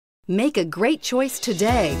Make a great choice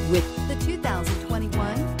today with the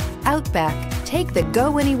 2021 Outback. Take the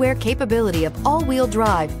go-anywhere capability of all-wheel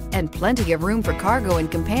drive and plenty of room for cargo and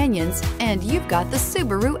companions, and you've got the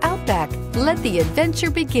Subaru Outback. Let the adventure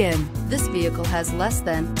begin. This vehicle has less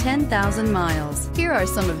than 10,000 miles. Here are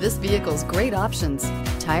some of this vehicle's great options: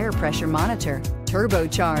 tire pressure monitor,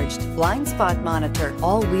 turbocharged, blind spot monitor,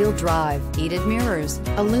 all-wheel drive, heated mirrors,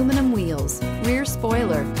 aluminum wheels, rear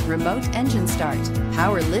spoiler, remote engine start,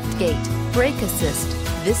 power lift gate, brake assist.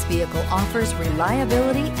 This vehicle offers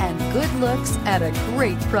reliability and good looks at a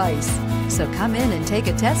great price. So come in and take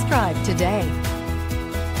a test drive today.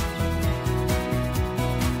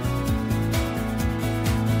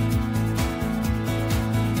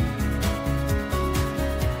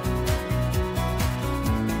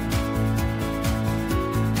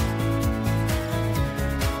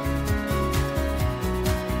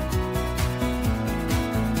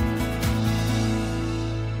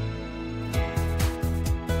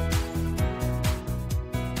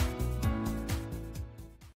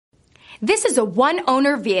 This is a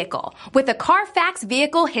one-owner vehicle with a Carfax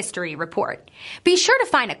Vehicle History Report. Be sure to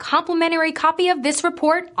find a complimentary copy of this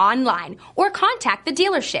report online or contact the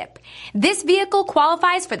dealership. This vehicle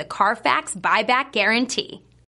qualifies for the Carfax Buyback Guarantee.